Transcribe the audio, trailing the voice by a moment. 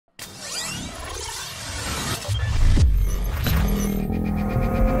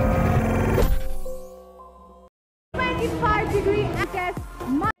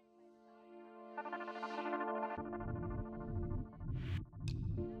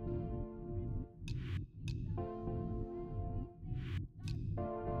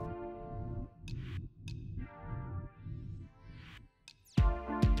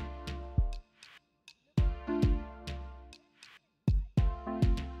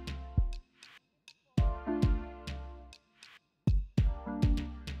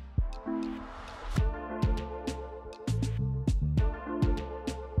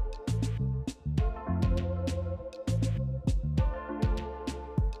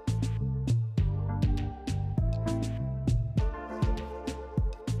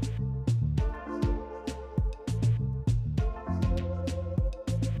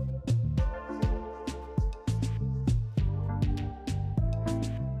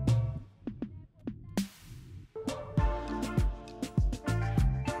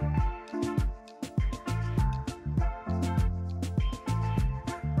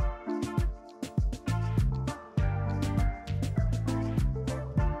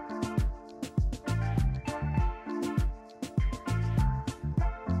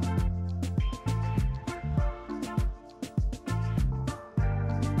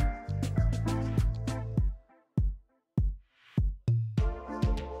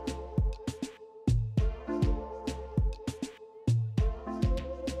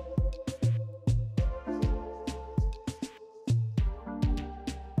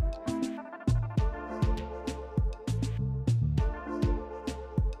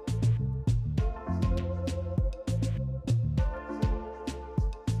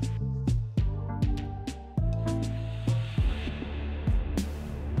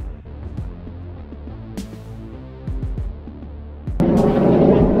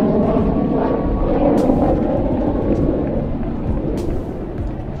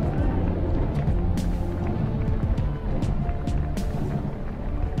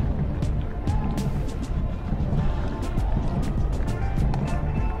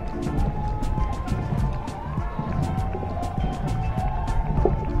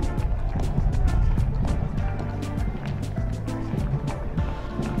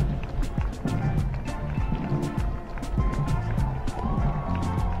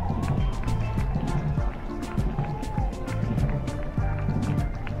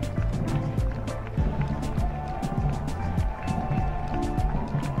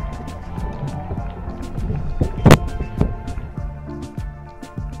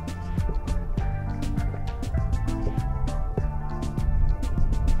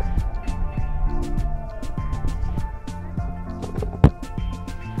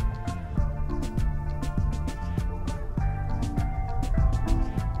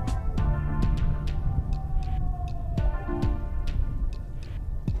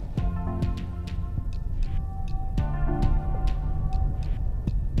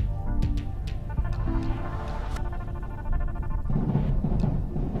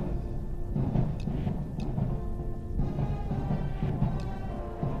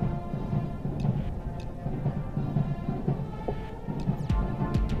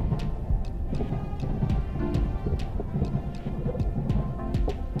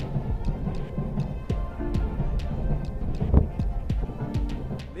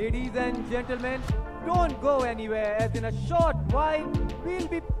Ladies and gentlemen, don't go anywhere, as in a short while, we'll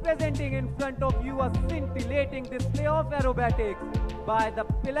be presenting in front of you a scintillating display of aerobatics by the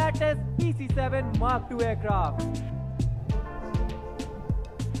Pilatus PC-7 Mark II aircraft.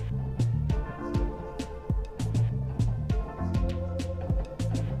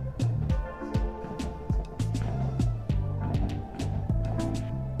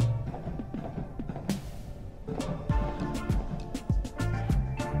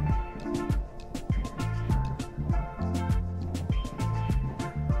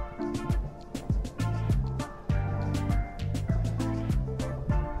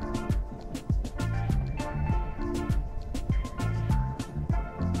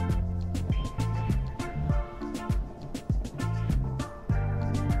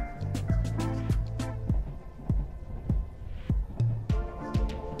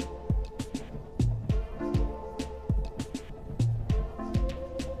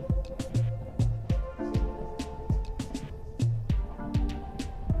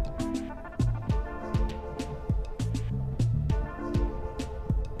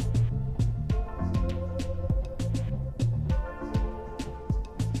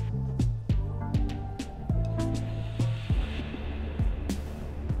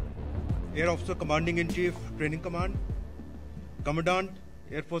 Air Officer Commanding-in-Chief, Training Command, Commandant,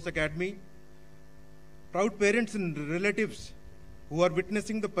 Air Force Academy, proud parents and relatives who are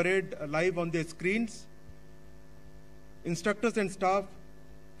witnessing the parade live on their screens, instructors and staff,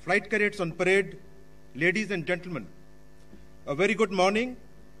 flight cadets on parade, ladies and gentlemen, a very good morning,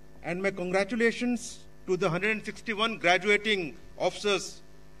 and my congratulations to the 161 graduating officers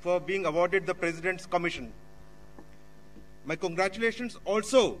for being awarded the President's Commission. My congratulations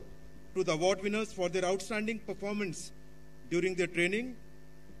also to the award winners for their outstanding performance during their training,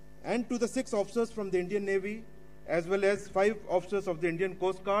 and to the 6 officers from the Indian Navy, as well as 5 officers of the Indian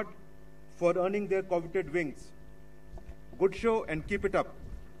Coast Guard for earning their coveted wings. Good show and keep it up.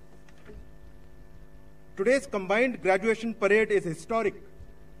 Today's combined graduation parade is historic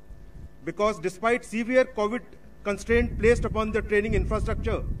because despite severe COVID constraint placed upon the training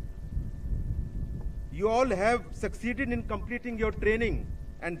infrastructure, you all have succeeded in completing your training,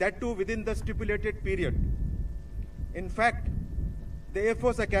 and that too within the stipulated period. In fact, the Air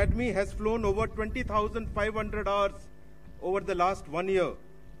Force Academy has flown over 20,500 hours over the last 1 year,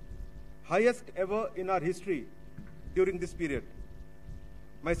 highest ever in our history during this period.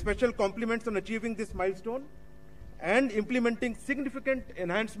 My special compliments on achieving this milestone and implementing significant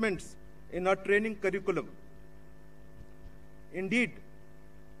enhancements in our training curriculum. Indeed,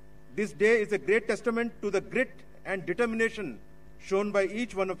 this day is a great testament to the grit and determination shown by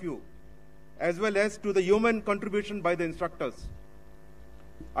each one of you, as well as to the human contribution by the instructors.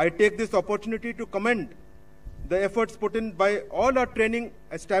 I take this opportunity to commend the efforts put in by all our training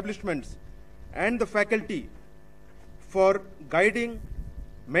establishments and the faculty for guiding,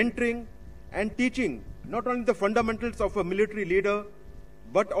 mentoring, and teaching not only the fundamentals of a military leader,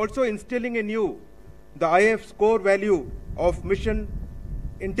 but also instilling in you the IAF's core value of mission,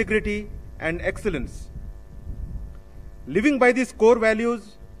 integrity, and excellence. Living by these core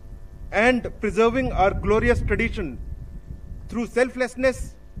values and preserving our glorious tradition through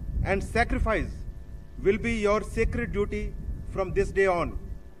selflessness and sacrifice will be your sacred duty from this day on.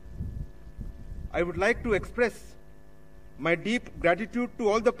 I would like to express my deep gratitude to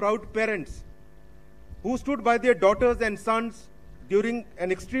all the proud parents who stood by their daughters and sons during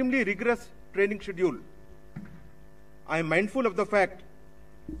an extremely rigorous training schedule. I am mindful of the fact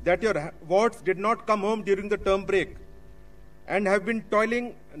that your wards did not come home during the term break and have been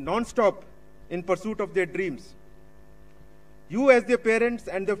toiling non-stop in pursuit of their dreams. You as their parents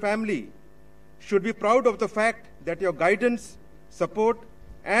and their family should be proud of the fact that your guidance, support,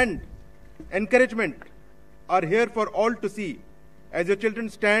 and encouragement are here for all to see as your children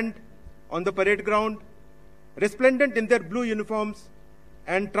stand on the parade ground, resplendent in their blue uniforms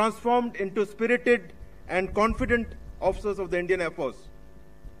and transformed into spirited and confident officers of the Indian Air Force.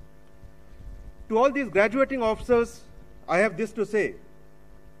 To all these graduating officers, I have this to say.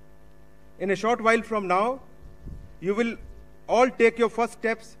 In a short while from now, you will all take your first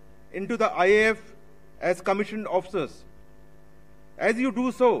steps into the IAF as commissioned officers. As you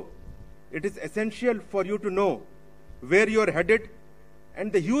do so, it is essential for you to know where you are headed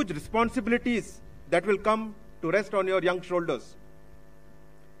and the huge responsibilities that will come to rest on your young shoulders.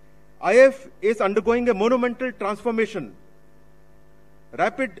 IAF is undergoing a monumental transformation.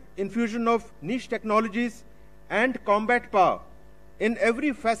 Rapid infusion of niche technologies and combat power in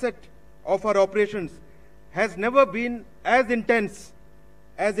every facet of our operations has never been as intense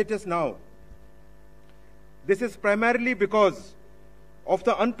as it is now. This is primarily because of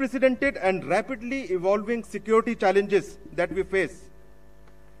the unprecedented and rapidly evolving security challenges that we face,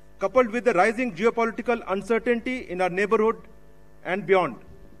 coupled with the rising geopolitical uncertainty in our neighborhood and beyond.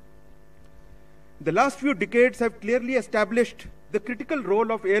 The last few decades have clearly established the critical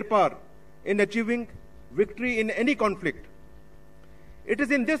role of air power in achieving victory in any conflict. It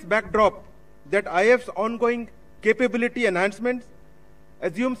is in this backdrop that IAF's ongoing capability enhancements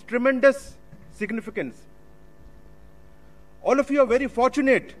assumes tremendous significance. All of you are very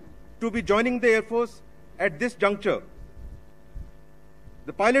fortunate to be joining the Air Force at this juncture.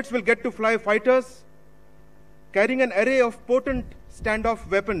 The pilots will get to fly fighters carrying an array of potent standoff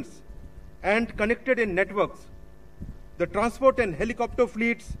weapons and connected in networks. The transport and helicopter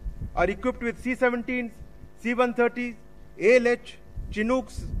fleets are equipped with C-17s, C-130s, ALH,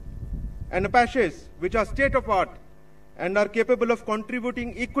 Chinooks, and Apaches, which are state-of-art and are capable of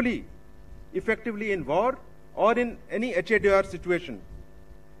contributing equally effectively in war or in any HADR situation.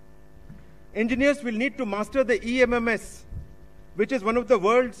 Engineers will need to master the EMMS, which is one of the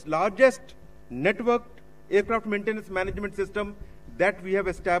world's largest networked aircraft maintenance management system that we have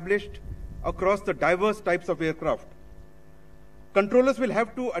established across the diverse types of aircraft. Controllers will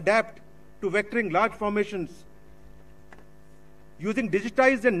have to adapt to vectoring large formations using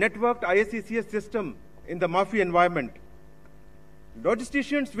digitized and networked ISCCS system in the MAFI environment.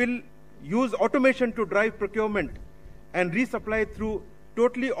 Logisticians will use automation to drive procurement and resupply through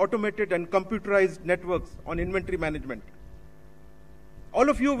totally automated and computerized networks on inventory management. All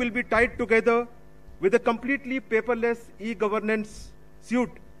of you will be tied together with a completely paperless e-governance suite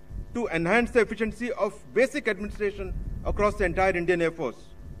to enhance the efficiency of basic administration across the entire Indian Air Force.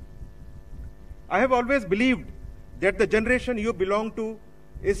 I have always believed that the generation you belong to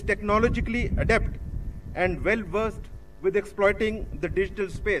is technologically adept and well-versed with exploiting the digital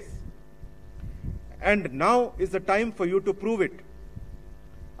space. And now is the time for you to prove it.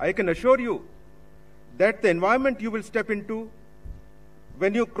 I can assure you that the environment you will step into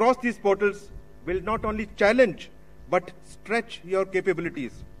when you cross these portals will not only challenge but stretch your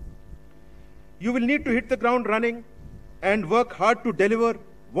capabilities. You will need to hit the ground running and work hard to deliver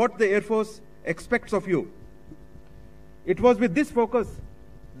what the Air Force expects of you. It was with this focus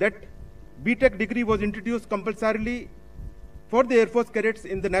that BTech degree was introduced compulsorily for the Air Force cadets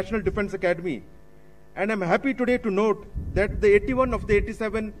in the National Defense Academy. And I'm happy today to note that the 81 of the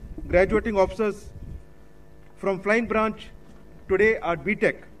 87 graduating officers from Flying Branch today are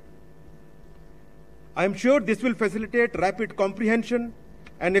BTech. I'm sure this will facilitate rapid comprehension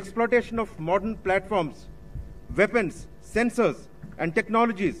and exploitation of modern platforms, weapons, sensors, and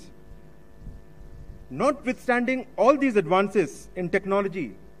technologies. Notwithstanding all these advances in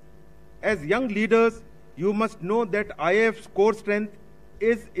technology, as young leaders, you must know that IAF's core strength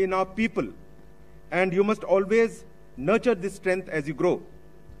is in our people, and you must always nurture this strength as you grow.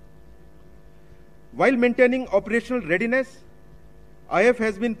 While maintaining operational readiness, IAF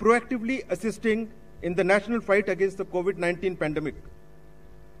has been proactively assisting in the national fight against the COVID-19 pandemic.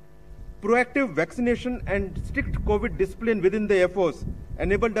 Proactive vaccination and strict COVID discipline within the Air Force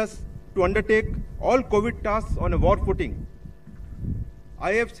enabled us to undertake all COVID tasks on a war footing.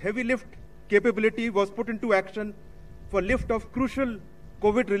 IAF's heavy lift capability was put into action for lift of crucial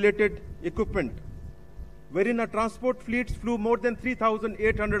COVID-related equipment, wherein our transport fleets flew more than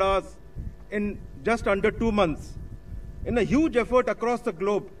 3,800 hours in just under 2 months, in a huge effort across the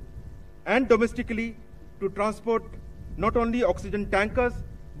globe and domestically to transport not only oxygen tankers,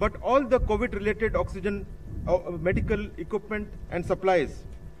 but all the COVID-related oxygen medical equipment and supplies.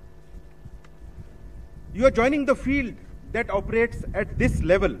 You are joining the field that operates at this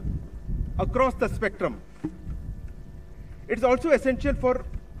level across the spectrum. It's also essential for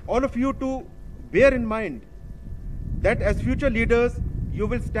all of you to bear in mind that as future leaders, you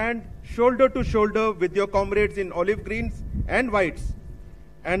will stand shoulder to shoulder with your comrades in olive greens and whites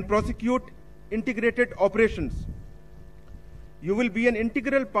and prosecute integrated operations. You will be an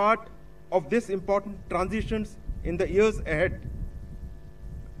integral part of this important transitions in the years ahead.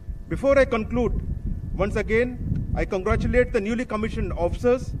 Before I conclude, once again, I congratulate the newly commissioned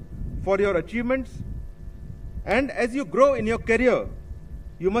officers for your achievements. And as you grow in your career,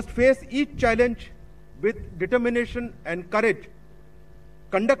 you must face each challenge with determination and courage.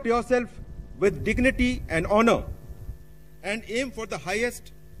 Conduct yourself with dignity and honor, and aim for the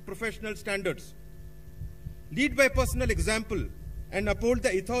highest professional standards. Lead by personal example and uphold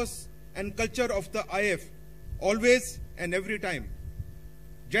the ethos and culture of the IAF, always and every time.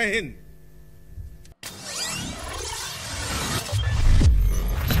 Jai Hind.